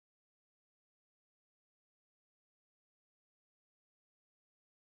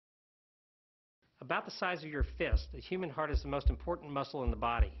About the size of your fist, the human heart is the most important muscle in the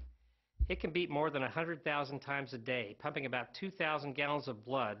body. It can beat more than 100,000 times a day, pumping about 2,000 gallons of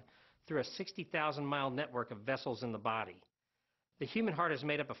blood through a 60,000-mile network of vessels in the body. The human heart is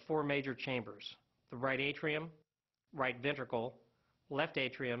made up of four major chambers: the right atrium, right ventricle, left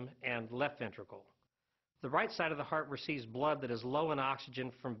atrium, and left ventricle. The right side of the heart receives blood that is low in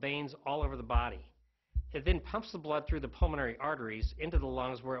oxygen from veins all over the body. It then pumps the blood through the pulmonary arteries into the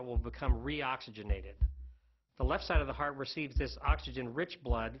lungs where it will become reoxygenated. The left side of the heart receives this oxygen-rich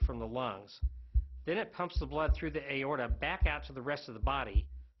blood from the lungs. Then it pumps the blood through the aorta back out to the rest of the body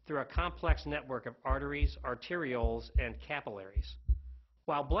through a complex network of arteries, arterioles, and capillaries.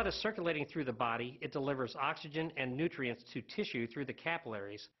 While blood is circulating through the body, it delivers oxygen and nutrients to tissue through the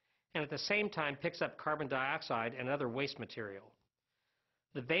capillaries, and at the same time picks up carbon dioxide and other waste material.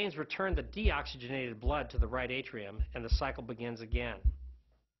 The veins return the deoxygenated blood to the right atrium, and the cycle begins again.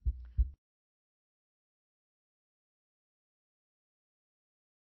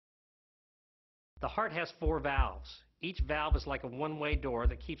 The heart has four valves. Each valve is like a one-way door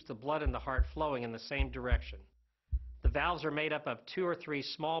that keeps the blood in the heart flowing in the same direction. The valves are made up of 2 or 3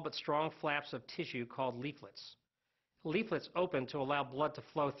 small but strong flaps of tissue called leaflets. Leaflets open to allow blood to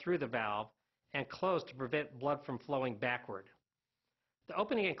flow through the valve and close to prevent blood from flowing backward. The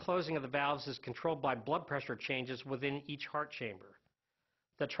opening and closing of the valves is controlled by blood pressure changes within each heart chamber.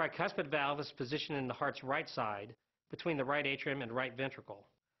 The tricuspid valve is positioned in the heart's right side between the right atrium and right ventricle.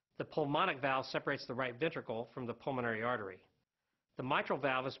 The pulmonic valve separates the right ventricle from the pulmonary artery. The mitral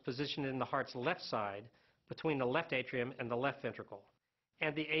valve is positioned in the heart's left side between the left atrium and the left ventricle.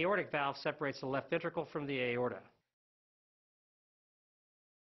 And the aortic valve separates the left ventricle from the aorta.